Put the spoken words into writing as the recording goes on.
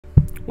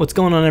What's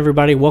going on,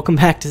 everybody? Welcome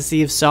back to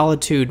Sea of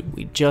Solitude.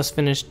 We just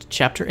finished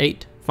Chapter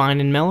 8,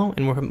 Fine and Mellow,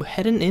 and we're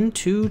heading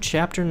into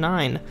Chapter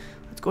 9.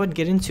 Let's go ahead and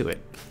get into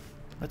it.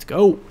 Let's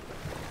go!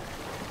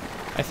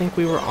 I think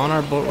we were on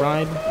our boat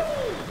ride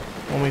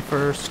when we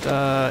first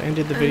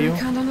ended the video. I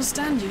can't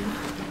understand you.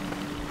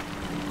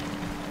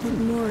 What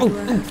more do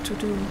I have to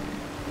do?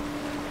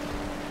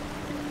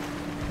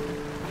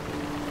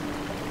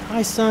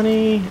 Hi,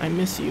 Sunny. I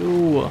miss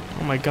you.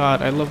 Oh my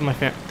god, I love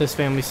this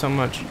family so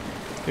much.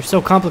 They're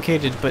so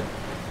complicated, but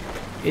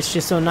it's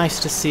just so nice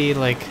to see,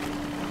 like,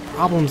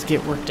 problems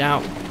get worked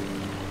out.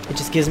 It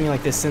just gives me,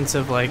 like, this sense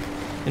of, like,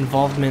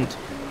 involvement,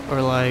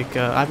 or, like,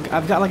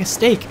 I've got, like, a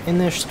stake in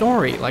their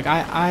story. Like,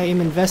 I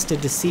am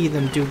invested to see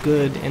them do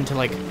good and to,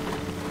 like,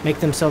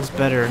 make themselves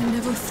better. I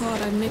never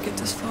thought I'd make it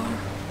this far.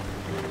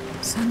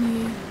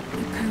 Sunny,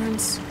 my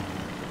parents,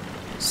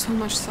 so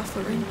much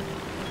suffering.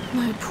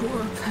 My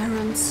poor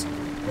parents.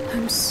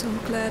 I'm so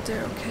glad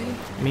they're okay.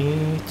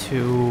 Me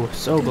too.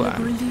 So glad.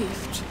 I'm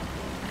relieved.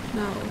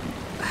 Now,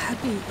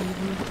 happy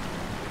even.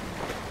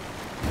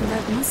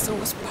 That monster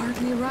was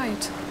partly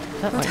right.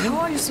 But how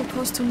are you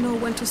supposed to know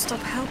when to stop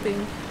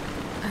helping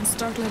and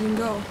start letting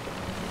go?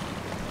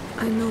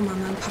 I know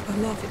Mama and Papa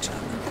love each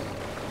other.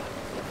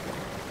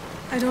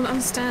 I don't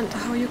understand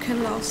how you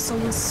can love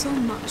someone so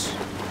much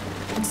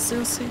and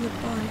still say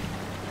goodbye.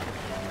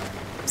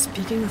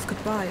 Speaking of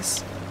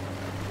goodbyes,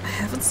 I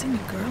haven't seen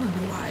a girl in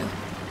a while.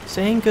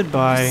 Saying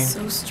goodbye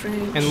so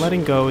strange. And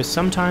letting go is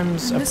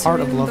sometimes a part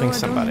of loving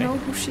somebody. I don't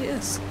know who she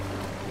is.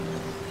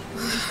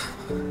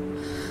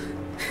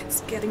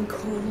 It's getting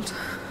cold.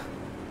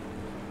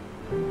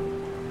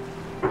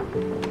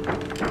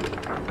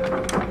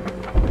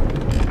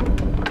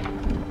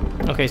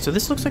 Okay, so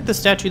this looks like the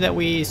statue that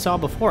we saw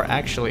before,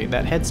 actually.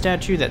 That head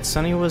statue that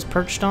Sunny was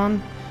perched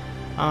on.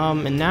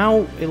 And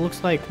now it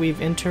looks like we've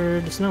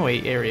entered the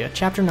snowy area.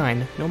 Chapter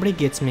 9. Nobody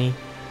gets me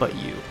but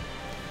you.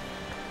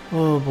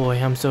 Oh boy,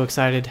 I'm so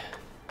excited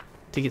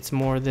to get some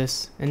more of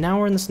this. And now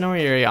we're in the snowy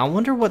area. I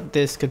wonder what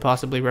this could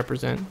possibly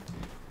represent.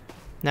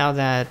 Now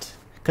that...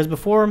 Because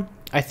before,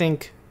 I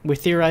think we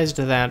theorized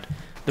that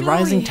the Chloe.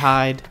 rising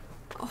tide...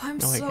 Oh,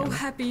 I'm so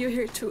happy you're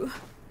here too.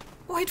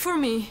 Wait for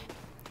me.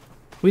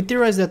 We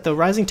theorized that the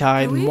rising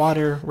tide and Chloe?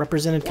 water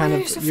represented kind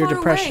of so your far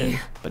depression.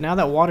 away? But now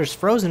that water's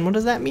frozen, what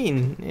does that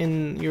mean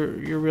in your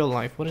real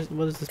life? What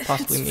does this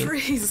possibly It's mean?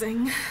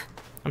 freezing.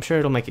 I'm sure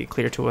it'll make it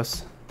clear to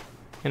us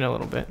in a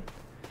little bit.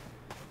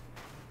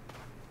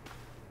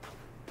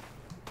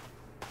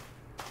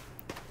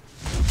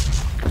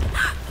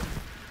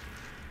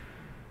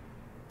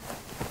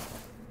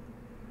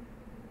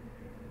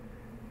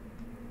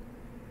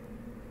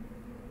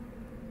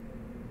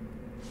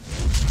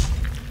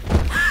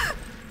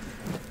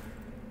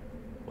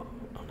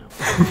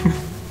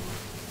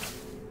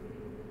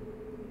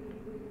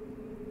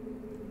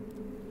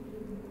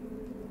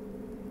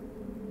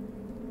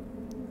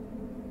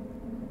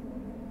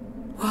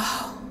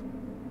 Wow.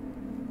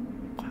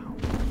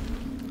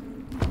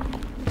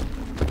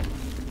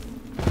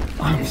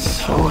 I'm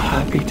so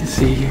happy to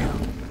see you.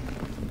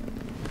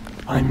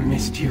 I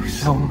missed you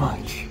so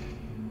much.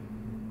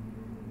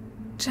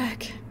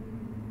 Jack,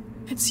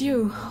 it's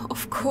you,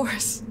 of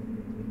course.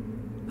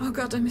 Oh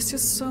God, I miss you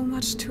so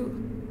much too.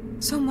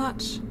 So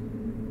much.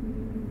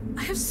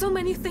 I have so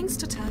many things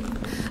to tell you.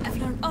 I've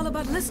learned all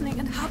about listening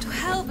and how to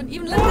help and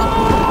even let go.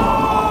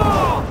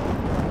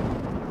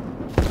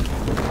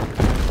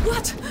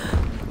 What?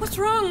 What's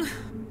wrong?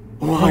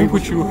 Why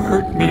would you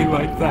hurt me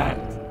like that?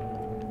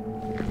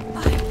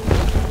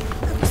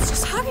 I was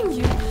just hugging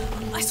you.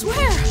 I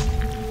swear.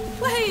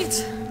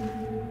 Wait.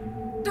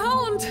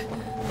 Don't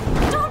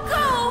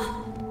go.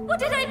 What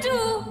did I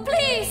do?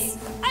 Please.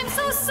 I'm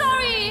so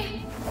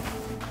sorry.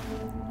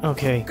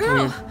 Okay.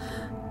 Girl. Weird.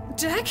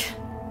 Jack?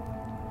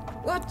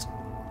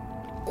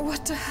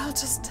 What the hell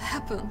just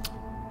happened?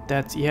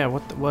 That's, yeah,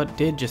 what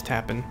did just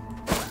happen?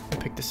 I'll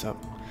pick this up.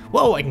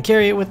 Whoa, I can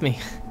carry it with me.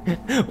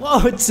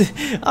 Whoa,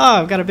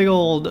 I've got a big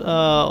old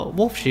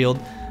wolf shield.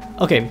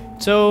 Okay,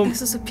 so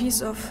This is a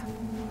piece of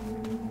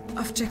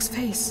Jack's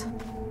face.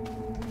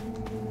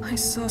 I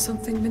saw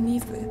something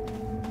beneath it.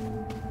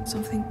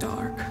 Something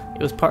dark.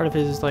 it was part of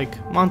his, like,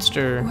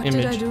 monster What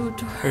image. did I do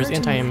to or hurt his him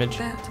anti-image.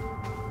 like that?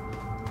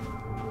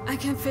 I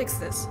can fix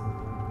this.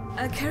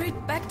 I'll carry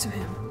it back to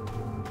him.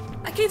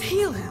 I can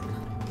heal him.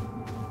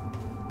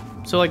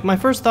 So, like, my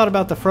first thought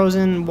about the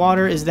frozen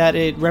water is that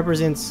it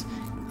represents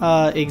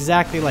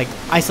exactly, like,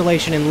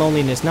 isolation and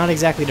loneliness. Not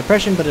exactly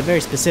depression, but a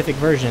very specific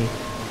version.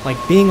 Like,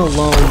 being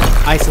alone,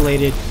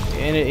 isolated,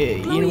 and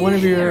you know,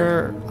 whenever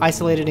you're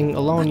isolated and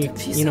alone,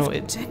 you know, I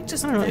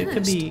don't know, it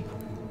could be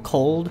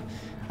cold.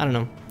 I don't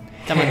know.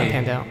 That might not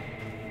panned out.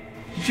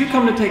 Did you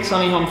come to take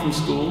Sunny home from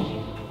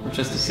school? Or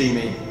just to see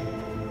me?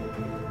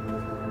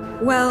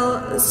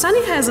 Well,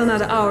 Sunny has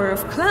another hour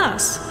of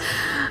class.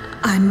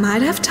 I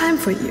might have time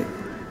for you.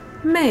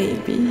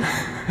 Maybe.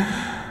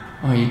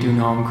 Oh, you do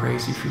know I'm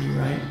crazy for you,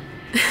 right?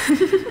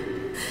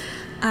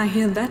 I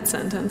hear that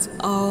sentence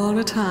all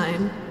the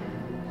time.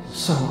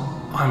 So,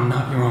 I'm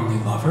not your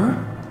only lover?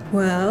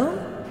 Well,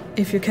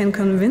 If you can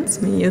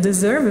convince me you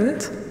deserve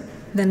it,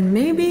 then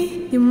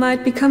maybe you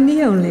might become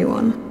the only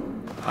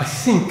one. I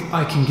think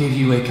I can give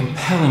you a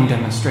compelling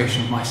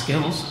demonstration of my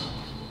skills.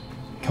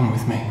 Come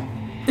with me.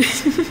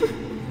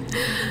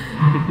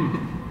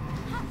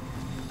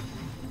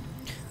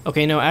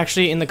 Okay, no,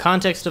 actually, in the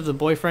context of the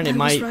boyfriend, it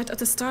might... I was right at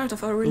the start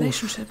of our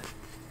relationship.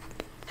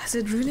 Has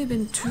it really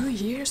been 2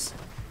 years?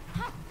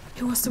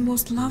 He was the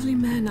most lovely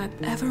man I'd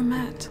ever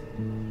met.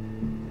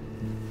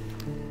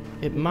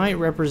 It might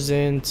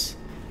represent,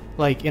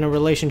 like, in a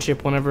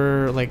relationship,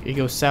 whenever, like, it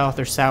goes south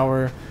or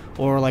sour,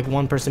 or, like,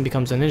 one person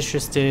becomes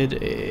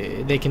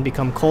uninterested, they can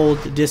become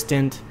cold,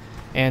 distant,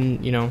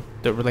 and, you know,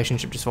 the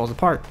relationship just falls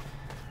apart.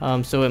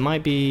 So it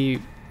might be,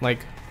 like,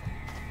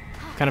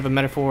 kind of a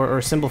metaphor or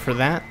a symbol for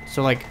that.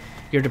 So, like,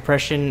 your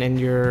depression and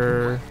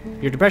your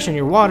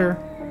water,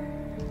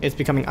 it's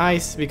becoming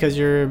ice because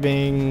you're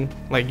being,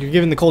 like, you're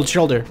giving the cold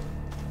shoulder.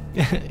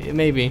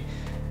 Maybe.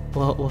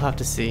 We'll have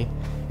to see.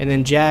 And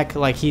then Jack,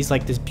 like, he's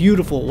like this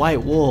beautiful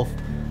white wolf,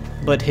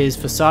 but his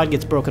facade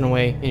gets broken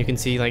away, and you can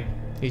see, like,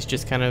 he's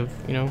just kind of,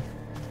 you know,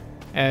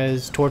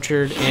 as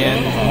tortured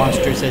and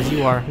monstrous as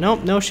you are.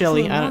 Nope, no,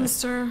 Shelly. I don't.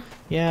 Monster.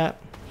 Yeah.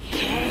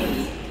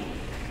 Hey,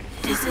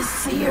 this is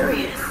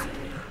serious.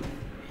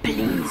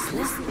 Please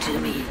listen to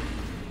me.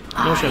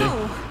 No, Shelly.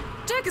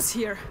 Oh, Jack is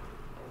here.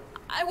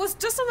 I was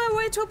just on my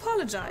way to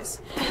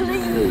apologize.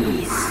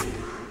 Please.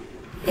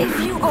 If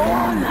you go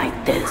on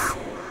like this,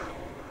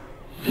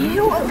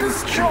 you will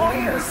destroy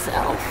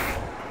yourself.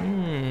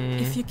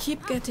 If you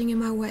keep getting in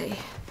my way,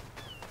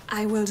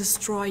 I will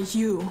destroy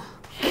you.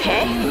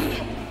 Kay,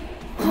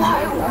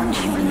 why won't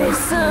you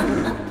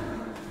listen?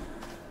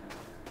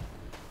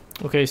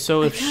 Okay,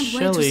 so if I can't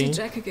Shelly... wait to see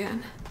Jack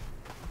again.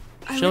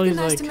 I Shelly's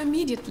recognized like... him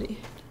immediately.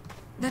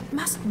 That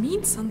must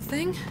mean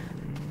something.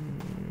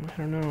 I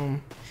don't know.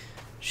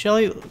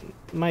 Shelly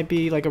might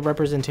be like a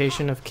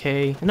representation of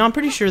Kay. No, I'm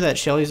pretty sure that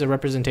Shelly's a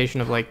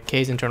representation of like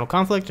Kay's internal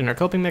conflict and her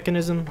coping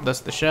mechanism, thus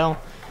the shell.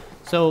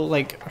 So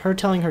like her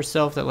telling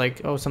herself that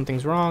like, oh,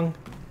 something's wrong,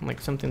 like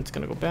something's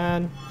gonna go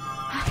bad.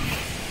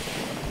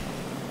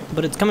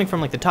 But it's coming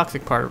from like the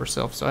toxic part of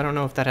herself, so I don't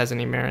know if that has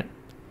any merit.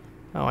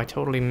 Oh, I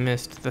totally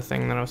missed the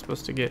thing that I was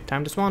supposed to get.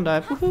 Time to swan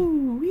dive.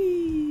 Woohoo!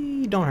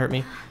 Whee! Don't hurt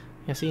me.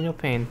 Yeah, see, no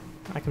pain.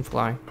 I can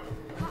fly.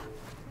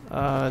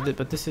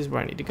 But this is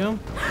where I need to go.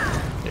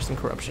 There's some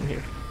corruption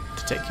here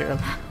to take care of.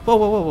 Whoa,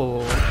 whoa, whoa,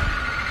 whoa,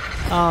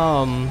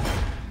 whoa.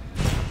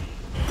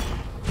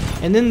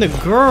 And then the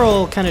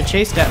girl kind of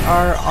chased at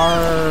our,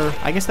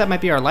 I guess that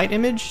might be our light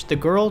image. The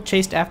girl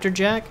chased after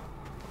Jack.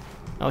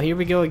 Oh, here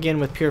we go again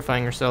with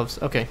purifying ourselves.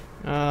 Okay.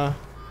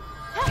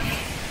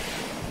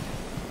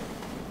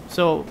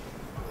 So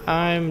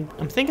I'm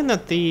thinking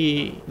that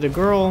the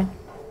girl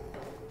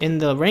in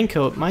the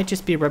raincoat might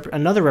just be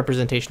another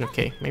representation of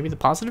Kay. Maybe the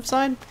positive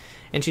side?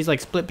 And she's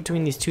like split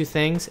between these two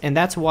things. And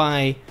that's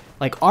why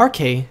like our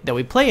Kay that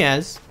we play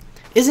as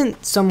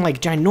isn't some like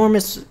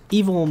ginormous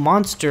evil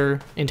monster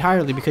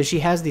entirely, because she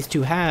has these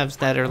two halves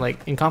that are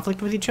like in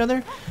conflict with each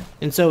other.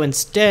 And so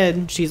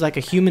instead she's like a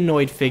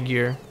humanoid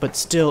figure, but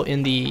still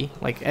in the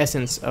like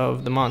essence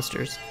of the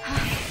monsters.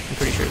 I'm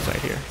pretty sure it's right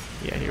here.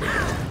 Yeah, here we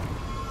go.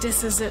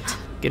 This is it.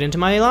 Get into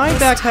my line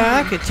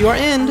backpack. It's your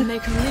end. I'll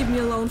make her leave me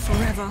alone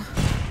forever.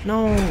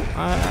 No,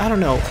 I don't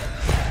know.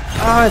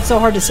 It's so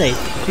hard to say,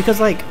 because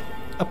like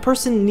a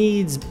person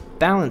needs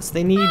balance.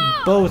 They need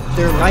both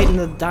their light and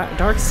the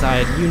dark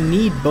side. You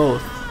need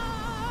both.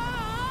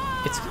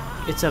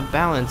 It's a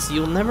balance.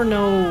 You'll never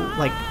know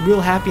like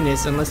real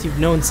happiness unless you've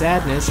known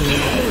sadness,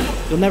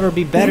 and you'll never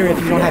be better if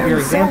you don't have your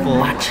example. So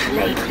much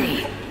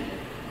lately.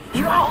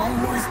 You're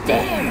almost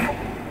there.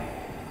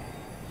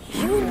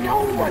 You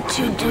know what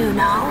to do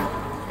now,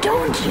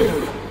 don't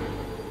you?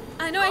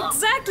 I know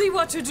exactly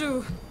what to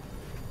do.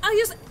 I'll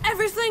use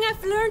everything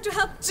I've learned to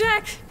help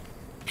Jack.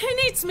 He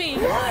needs me.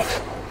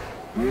 What?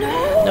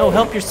 No. No,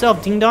 help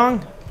yourself, ding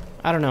dong.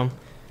 I don't know.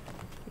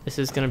 This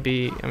is gonna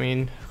be, I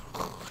mean,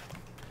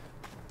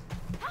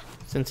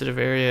 sensitive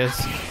areas,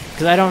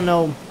 because I don't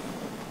know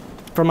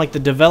from like the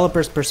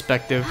developer's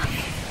perspective,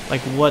 like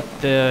what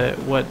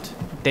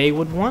they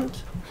would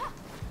want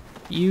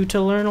you to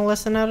learn a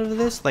lesson out of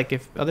this, like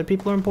if other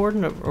people are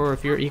important or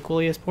if you're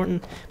equally as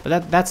important.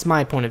 But that's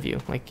my point of view.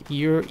 Like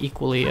you're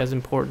equally as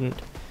important.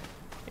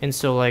 And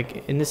so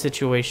like in this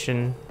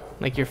situation,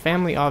 like your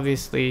family,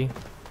 obviously,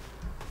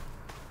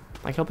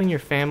 like helping your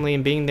family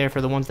and being there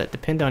for the ones that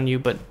depend on you,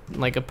 but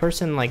like a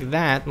person like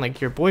that, like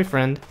your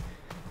boyfriend,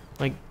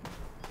 like,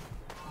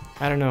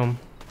 I don't know,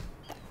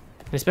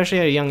 especially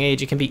at a young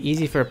age, it can be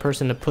easy for a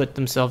person to put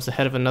themselves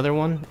ahead of another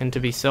one and to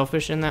be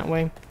selfish in that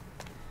way.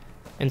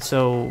 And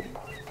so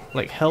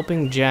like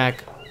helping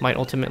Jack might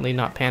ultimately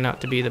not pan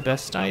out to be the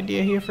best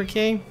idea here for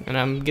Kay, and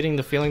I'm getting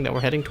the feeling that we're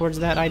heading towards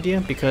that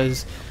idea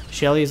because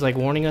Shelly's like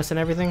warning us and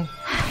everything.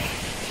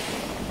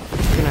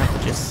 We're gonna have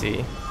to just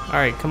see.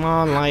 Alright, come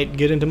on, Light,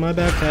 get into my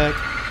backpack.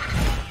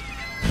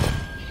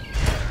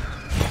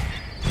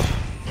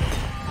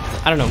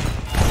 I don't know,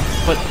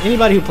 but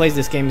anybody who plays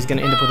this game is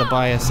gonna end up with a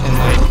bias, and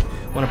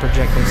like want to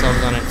project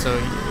themselves on it, so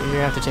you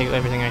have to take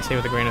everything I say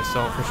with a grain of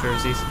salt for sure,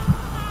 Z's.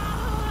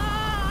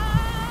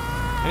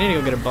 I need to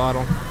go get a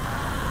bottle.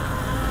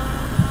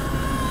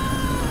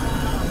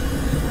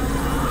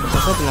 I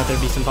was hoping that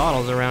there'd be some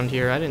bottles around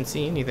here. I didn't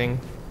see anything.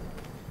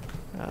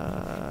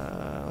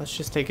 Let's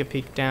just take a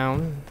peek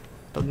down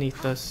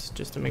beneath us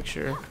just to make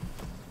sure.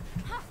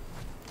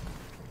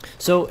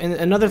 So, and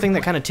another thing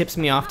that kind of tips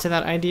me off to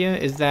that idea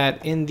is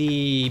that in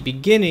the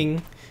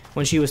beginning,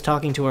 when she was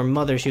talking to her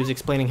mother, she was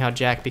explaining how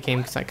Jack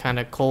became kind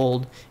of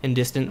cold and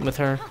distant with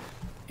her.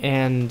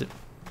 And,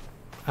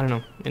 I don't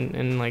know,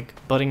 in like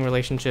budding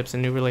relationships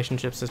and new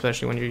relationships,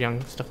 especially when you're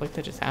young, stuff like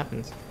that just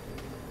happens.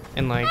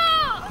 And like,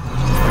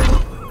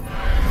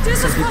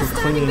 some people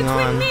clinging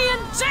on.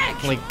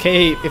 Like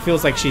Kay, it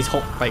feels like she's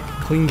like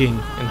clinging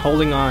and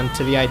holding on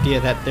to the idea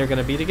that they're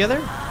gonna be together.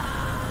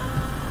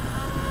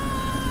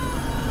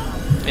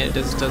 And it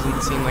just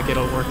doesn't seem like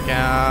it'll work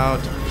out.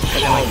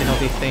 Like I like the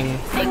healthy thing.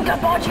 Think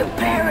about your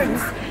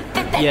parents.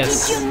 Did they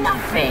teach you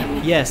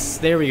nothing? Yes,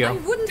 there we go. I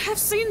wouldn't have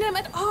seen them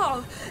at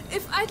all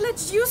if I'd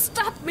let you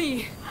stop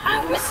me.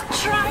 I was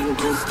trying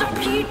to stop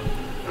you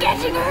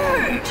getting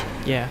hurt.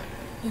 Yeah.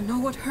 You know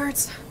what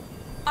hurts?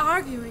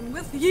 Arguing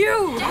with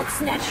you.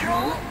 That's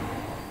natural.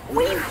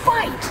 We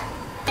fight.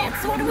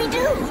 That's what we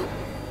do.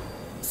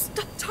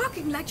 Stop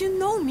talking like you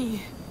know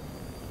me.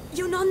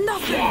 You know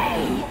nothing.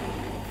 Hey,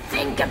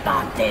 think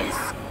about this.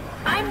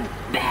 I'm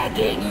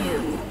begging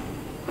you.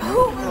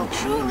 Who will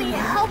truly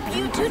help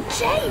you to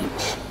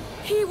change?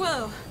 He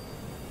will.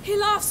 He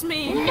loves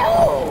me. No.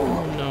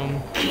 Oh,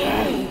 no.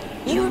 Kay,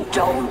 you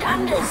don't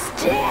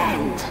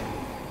understand.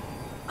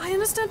 I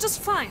understand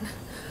just fine.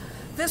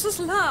 This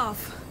is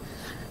love.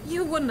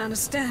 You wouldn't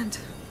understand.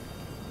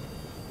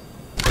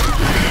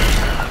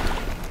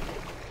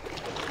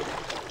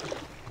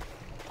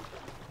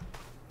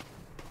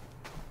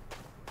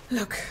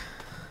 Look,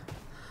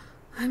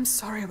 I'm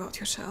sorry about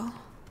your shell.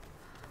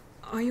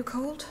 Are you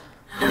cold?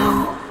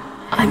 No,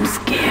 I'm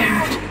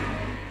scared.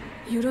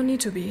 You don't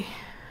need to be.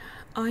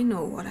 I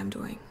know what I'm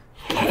doing.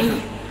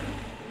 Kay,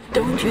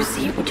 don't you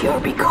see what you're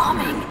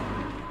becoming?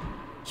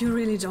 You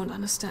really don't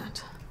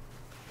understand.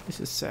 This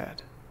is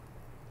sad.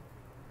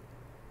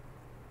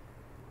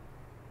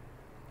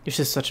 It's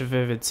just such a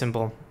vivid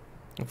symbol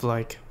of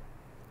like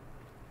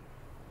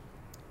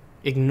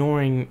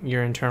ignoring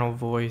your internal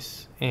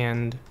voice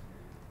and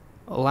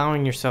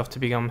allowing yourself to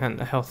become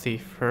healthy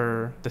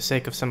for the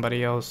sake of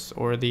somebody else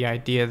or the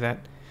idea that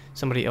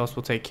somebody else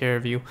will take care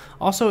of you.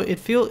 Also, it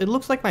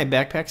looks like my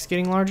backpack's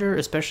getting larger,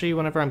 especially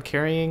whenever I'm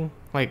carrying,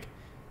 like,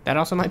 that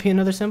also might be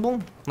another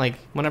symbol. Like,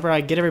 whenever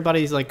I get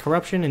everybody's, like,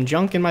 corruption and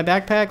junk in my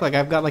backpack, like,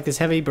 I've got, like, this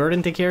heavy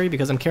burden to carry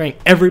because I'm carrying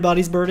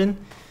everybody's burden,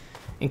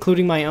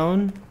 including my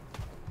own.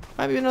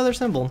 Might be another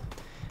symbol.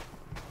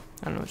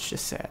 I don't know, it's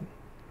just sad.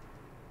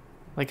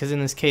 Like, because in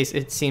this case,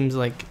 it seems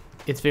like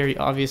it's very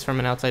obvious from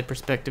an outside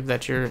perspective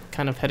that you're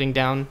kind of heading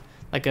down,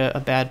 like,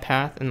 a bad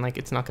path, and, like,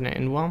 it's not going to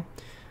end well.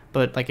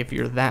 But, like, if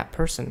you're that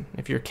person,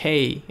 if you're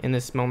Kay in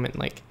this moment,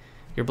 like,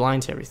 you're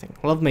blind to everything.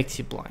 Love makes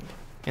you blind.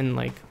 And,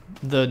 like,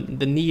 the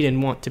need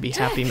and want to be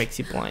happy makes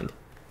you blind.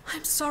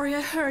 I'm sorry I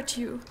hurt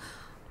you.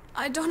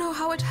 I don't know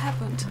how it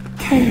happened.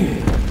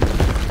 Kay!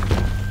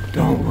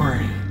 Don't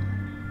worry.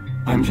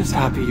 I'm just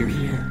happy you're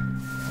here.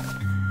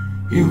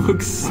 You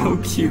look so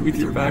cute with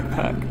your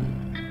backpack.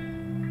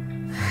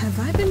 Have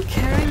I been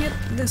carrying it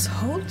this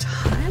whole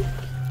time?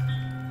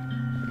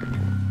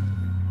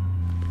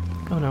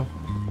 Oh, no.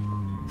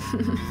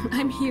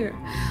 I'm here.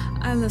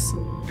 I'll listen.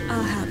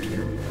 I'll help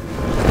you.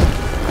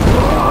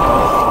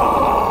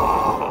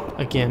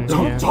 Again,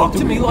 Don't talk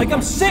to me like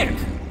I'm sick!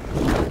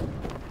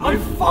 I'm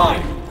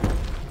fine!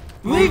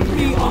 Leave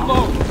me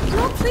alone!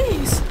 No,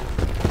 please!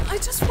 I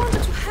just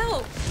wanted to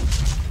help.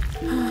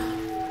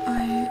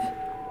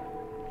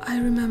 I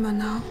remember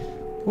now.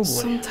 Oh boy.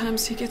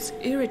 Sometimes he gets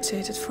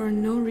irritated for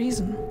no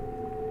reason.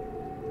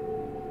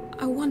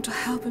 I want to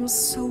help him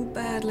so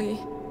badly.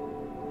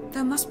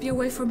 There must be a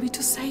way for me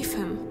to save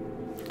him.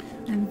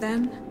 And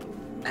then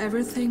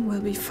everything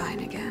will be fine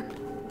again.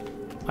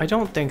 I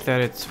don't think that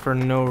it's for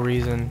no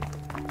reason.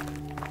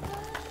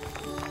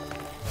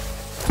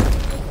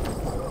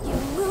 You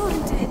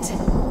ruined it.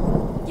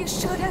 You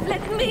should have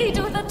let me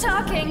do the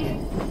talking.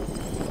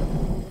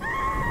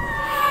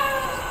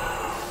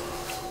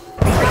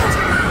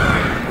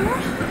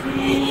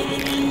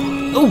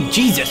 Oh,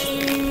 Jesus!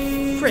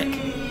 Frick!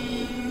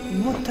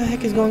 What the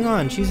heck is going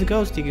on? She's a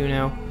ghosty goo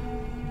now.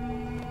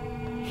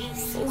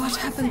 What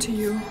happened to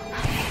you?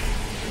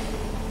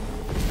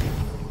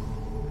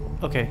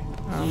 Okay.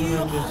 I'm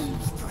gonna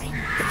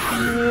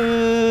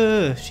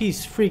just...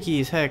 she's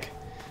freaky as heck.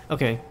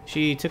 Okay,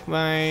 she took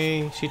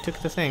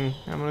the thing.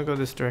 I'm gonna go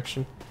this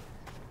direction.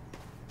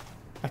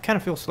 I kind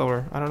of feel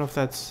slower. I don't know if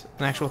that's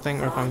an actual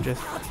thing or if I'm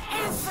just...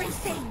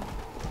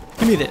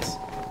 Give me this.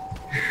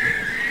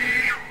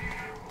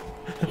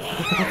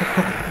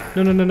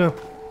 No, no, no, no.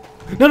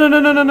 No, no, no,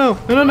 no, no, no.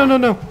 No, no, no, no,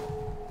 no.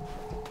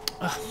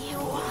 You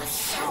are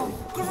so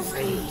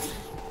greedy.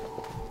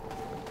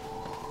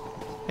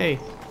 Hey.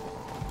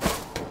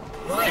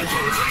 Why can't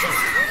you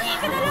just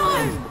leave it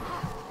alone?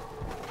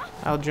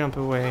 I'll jump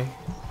away.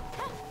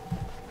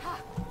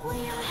 We'll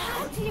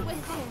help you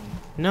with him.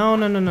 No,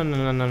 no, no, no, no,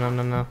 no, no, no,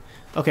 no, no.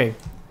 Okay,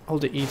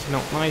 hold it, eat.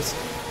 No, nice.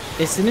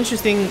 It's an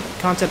interesting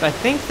concept. I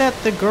think that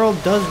the girl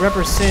does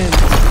represent,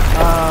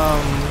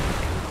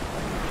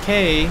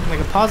 K, like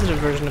a positive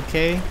version of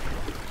K.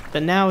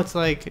 But now it's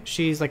like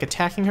she's like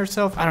attacking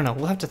herself. I don't know.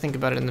 We'll have to think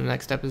about it in the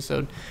next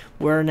episode.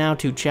 We're now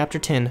to chapter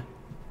 10.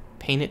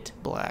 Paint it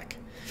black.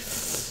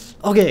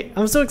 Okay,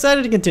 I'm so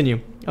excited to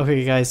continue.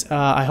 Okay, guys,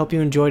 I hope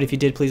you enjoyed. If you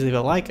did, please leave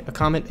a like, a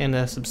comment, and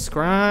a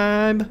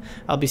subscribe.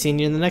 I'll be seeing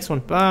you in the next one.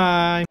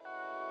 Bye.